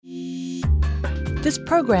This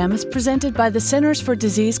program is presented by the Centers for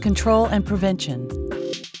Disease Control and Prevention.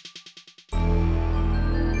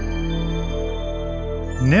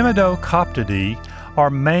 Knemidocoptidae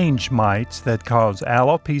are mange mites that cause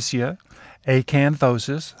alopecia,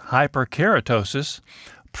 acanthosis, hyperkeratosis,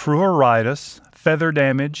 pruritus, feather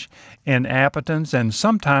damage, inappetence, and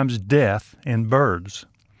sometimes death in birds.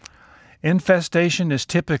 Infestation is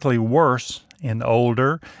typically worse in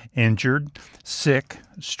older, injured, sick,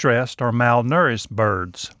 stressed, or malnourished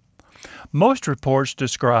birds. Most reports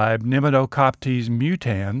describe Knemidocoptes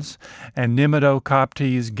mutans and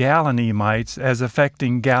Knemidocoptes gallinae mites as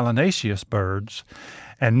affecting gallinaceous birds,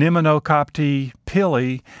 and Knemidocoptes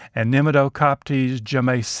pili and Knemidocoptes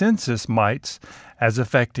jamaicensis mites as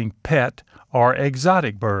affecting pet or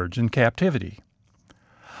exotic birds in captivity.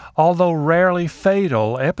 Although rarely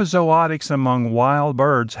fatal, epizootics among wild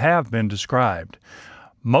birds have been described.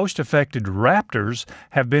 Most affected raptors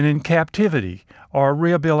have been in captivity or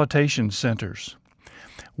rehabilitation centers.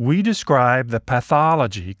 We describe the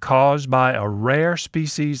pathology caused by a rare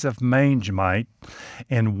species of mange mite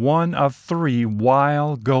in one of 3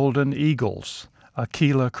 wild golden eagles,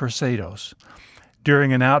 Aquila crusados,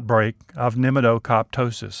 during an outbreak of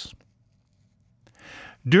Knemidocoptosis.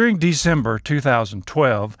 During December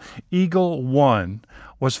 2012, Eagle 1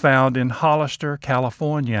 was found in Hollister,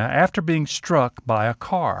 California, after being struck by a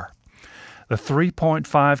car. The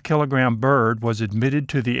 3.5-kilogram bird was admitted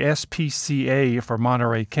to the SPCA for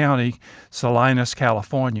Monterey County, Salinas,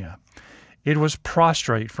 California. It was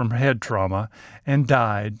prostrate from head trauma and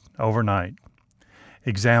died overnight.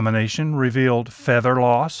 Examination revealed feather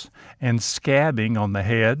loss and scabbing on the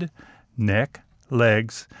head, neck,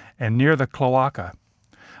 legs, and near the cloaca.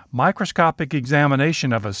 Microscopic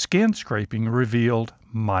examination of a skin scraping revealed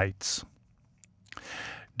mites.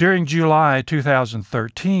 During July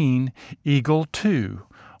 2013, Eagle 2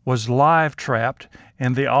 was live trapped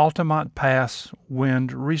in the Altamont Pass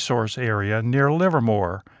Wind Resource Area near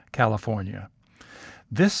Livermore, California.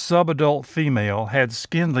 This subadult female had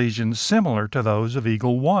skin lesions similar to those of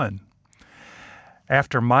Eagle 1.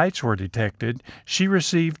 After mites were detected, she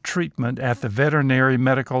received treatment at the Veterinary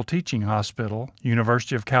Medical Teaching Hospital,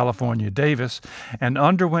 University of California, Davis, and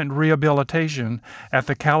underwent rehabilitation at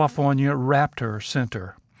the California Raptor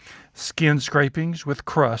Center. Skin scrapings with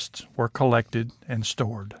crusts were collected and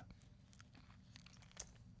stored.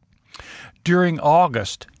 During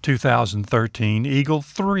August 2013, Eagle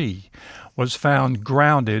 3 was found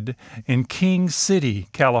grounded in King City,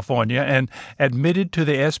 California, and admitted to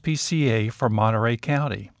the SPCA for Monterey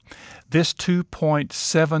County. This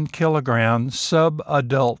 2.7-kilogram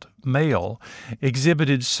subadult male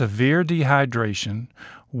exhibited severe dehydration,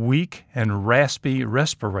 weak and raspy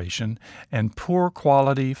respiration, and poor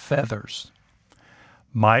quality feathers.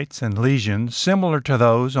 Mites and lesions similar to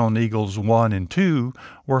those on Eagles 1 and 2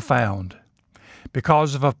 were found.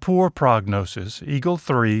 Because of a poor prognosis, Eagle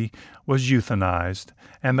 3 was euthanized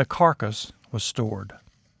and the carcass was stored.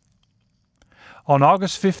 On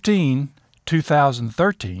August 15,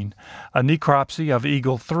 2013, a necropsy of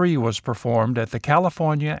Eagle 3 was performed at the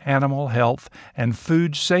California Animal Health and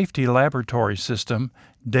Food Safety Laboratory System,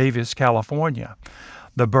 Davis, California.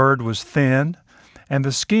 The bird was thin, and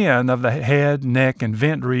the skin of the head, neck, and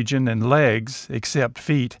vent region and legs, except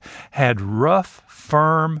feet, had rough,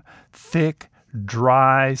 firm, thick,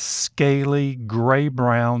 dry, scaly,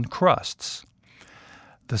 gray-brown crusts.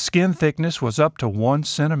 The skin thickness was up to 1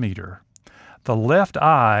 centimeter. The left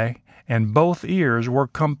eye and both ears were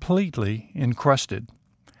completely encrusted.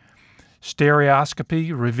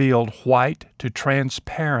 Stereoscopy revealed white to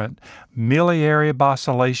transparent miliary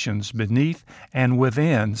bosculations beneath and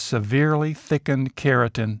within severely thickened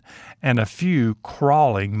keratin and a few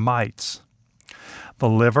crawling mites. The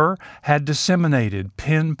liver had disseminated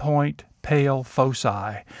pinpoint pale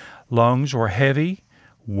foci. Lungs were heavy,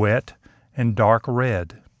 wet, and dark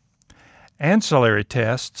red. Ancillary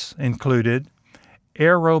tests included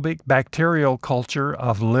aerobic bacterial culture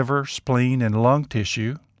of liver, spleen, and lung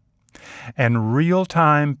tissue, and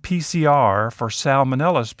real-time PCR for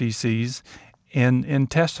Salmonella species in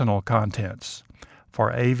intestinal contents,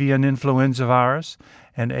 for avian influenza virus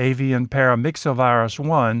and avian paramyxovirus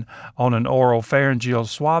 1 on an oropharyngeal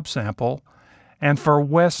swab sample, and for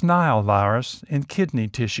West Nile virus in kidney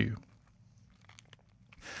tissue.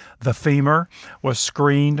 The femur was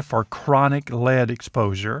screened for chronic lead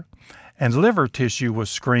exposure, and liver tissue was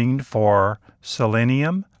screened for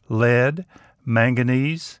selenium, lead,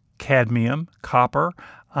 manganese, cadmium, copper,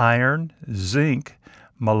 iron, zinc,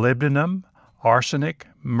 molybdenum, arsenic,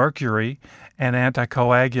 mercury, and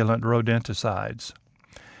anticoagulant rodenticides.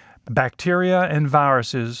 Bacteria and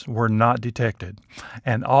viruses were not detected,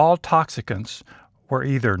 and all toxicants were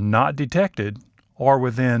either not detected or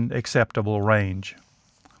within acceptable range.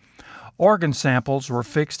 Organ samples were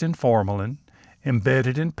fixed in formalin,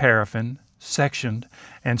 embedded in paraffin, sectioned,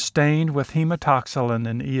 and stained with hematoxylin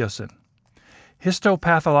and eosin.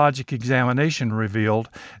 Histopathologic examination revealed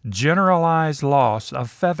generalized loss of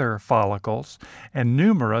feather follicles and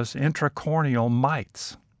numerous intracorneal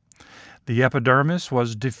mites. The epidermis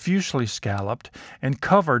was diffusely scalloped and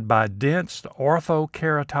covered by dense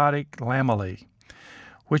orthokeratotic lamellae,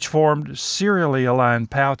 which formed serially aligned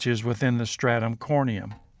pouches within the stratum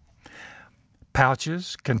corneum.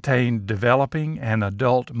 Pouches contained developing and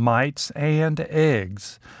adult mites and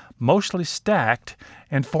eggs, mostly stacked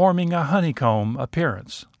and forming a honeycomb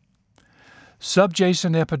appearance.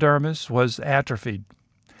 Subjacent epidermis was atrophied.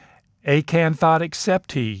 Acanthotic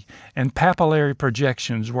septae and papillary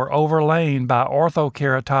projections were overlain by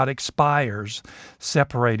orthokeratotic spires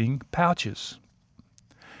separating pouches.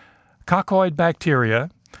 Coccoid bacteria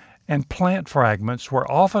and plant fragments were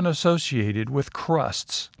often associated with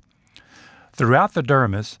crusts. Throughout the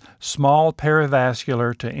dermis, small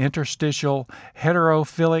perivascular to interstitial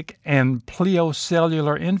heterophilic and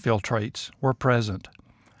pleocellular infiltrates were present.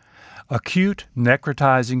 Acute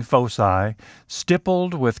necrotizing foci,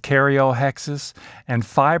 stippled with karyohexis and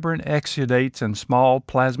fibrin exudates and small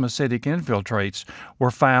plasmacytic infiltrates,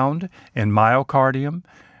 were found in myocardium,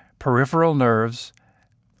 peripheral nerves,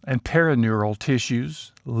 and perineural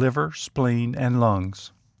tissues, liver, spleen, and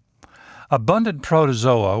lungs. Abundant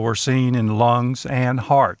protozoa were seen in lungs and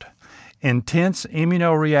heart. Intense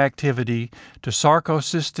immunoreactivity to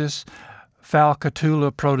Sarcocystis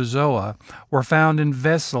falcatula protozoa were found in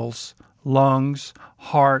vessels, lungs,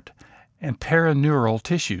 heart, and perineural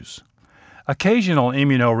tissues. Occasional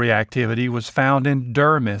immunoreactivity was found in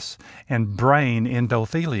dermis and brain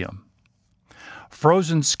endothelium.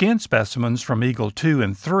 Frozen skin specimens from Eagle 2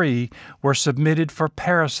 and 3 were submitted for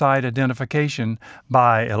parasite identification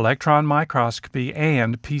by electron microscopy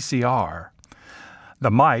and PCR.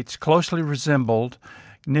 The mites closely resembled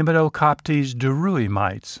Knemidocoptes durui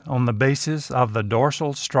mites on the basis of the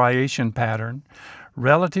dorsal striation pattern,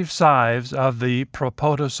 relative size of the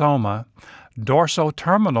propotosoma,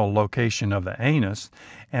 dorsoterminal location of the anus,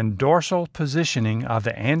 and dorsal positioning of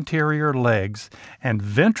the anterior legs and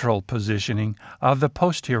ventral positioning of the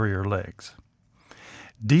posterior legs.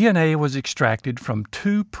 DNA was extracted from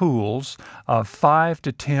 2 pools of 5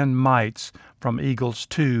 to 10 mites from Eagles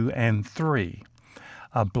 2 and 3.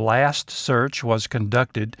 A blast search was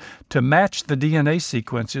conducted to match the DNA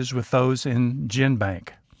sequences with those in GenBank.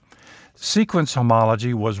 Sequence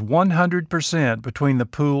homology was 100% between the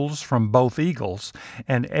pools from both eagles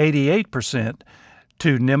and 88%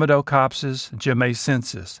 to Knemidocopsis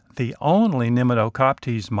jamaicensis, the only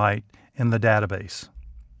Knemidocoptes mite in the database.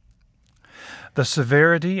 The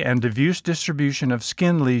severity and diffuse distribution of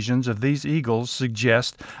skin lesions of these eagles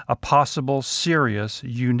suggest a possible serious,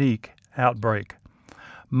 unique outbreak.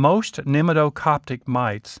 Most Knemidocoptic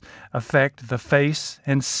mites affect the face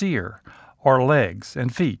and cere, or legs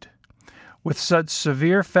and feet. With such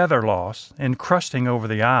severe feather loss, encrusting over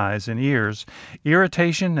the eyes and ears,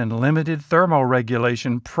 irritation and limited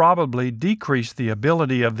thermoregulation probably decreased the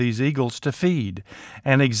ability of these eagles to feed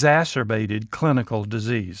and exacerbated clinical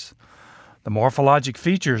disease. The morphologic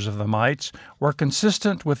features of the mites were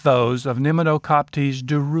consistent with those of Knemidocoptes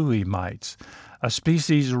durui mites, a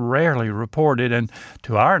species rarely reported and,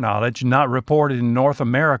 to our knowledge, not reported in North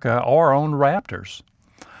America or on raptors.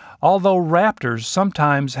 Although raptors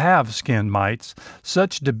sometimes have skin mites,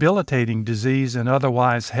 such debilitating disease in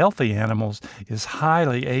otherwise healthy animals is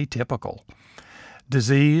highly atypical.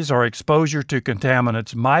 Disease or exposure to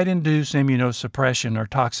contaminants might induce immunosuppression or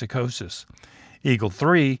toxicosis. Eagle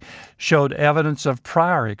 3 showed evidence of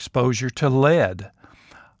prior exposure to lead.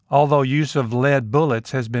 Although use of lead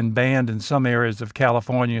bullets has been banned in some areas of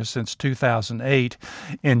California since 2008,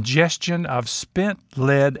 ingestion of spent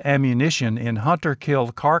lead ammunition in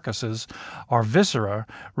hunter-killed carcasses or viscera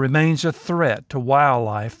remains a threat to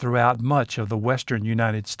wildlife throughout much of the western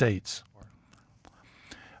United States.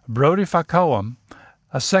 Brodifacoum,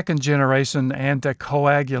 a second-generation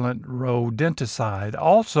anticoagulant rodenticide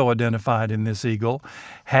also identified in this eagle,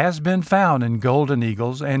 has been found in golden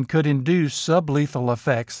eagles and could induce sublethal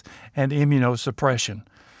effects and immunosuppression.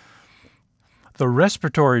 The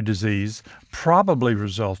respiratory disease probably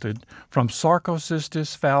resulted from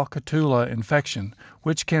Sarcocystis falcatula infection,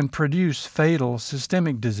 which can produce fatal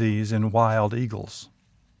systemic disease in wild eagles.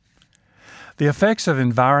 The effects of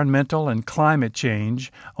environmental and climate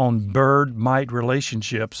change on bird-mite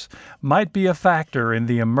relationships might be a factor in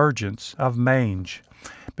the emergence of mange.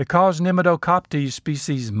 Because Knemidocoptes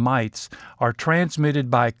species mites are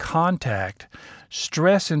transmitted by contact,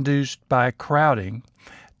 stress induced by crowding,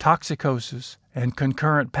 toxicosis, and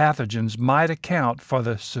concurrent pathogens might account for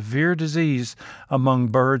the severe disease among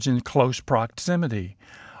birds in close proximity,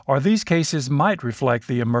 or these cases might reflect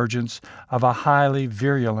the emergence of a highly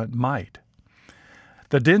virulent mite.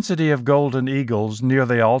 The density of golden eagles near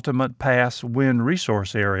the Ultimate Pass Wind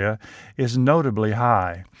Resource Area is notably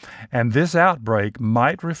high, and this outbreak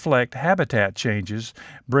might reflect habitat changes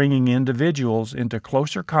bringing individuals into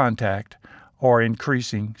closer contact or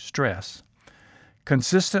increasing stress.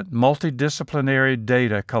 Consistent multidisciplinary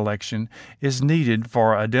data collection is needed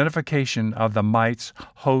for identification of the mite's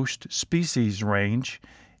host species range,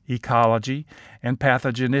 ecology, and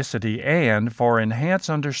pathogenicity, and for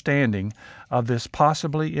enhanced understanding of this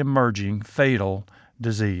possibly emerging fatal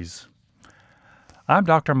disease. I'm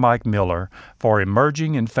Dr. Mike Miller for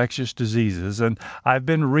Emerging Infectious Diseases, and I've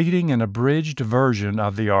been reading an abridged version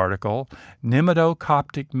of the article,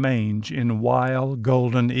 Knemidocoptic Mange in Wild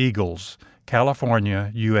Golden Eagles,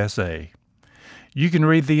 California, USA. You can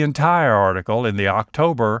read the entire article in the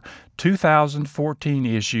October 2014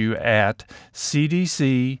 issue at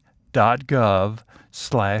cdc.gov/EID.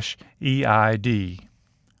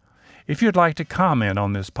 If you'd like to comment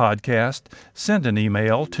on this podcast, send an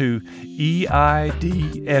email to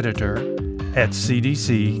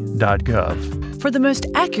eideditor@cdc.gov. For the most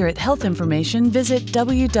accurate health information, visit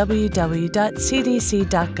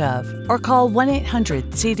www.cdc.gov or call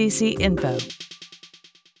 1-800-CDC-INFO.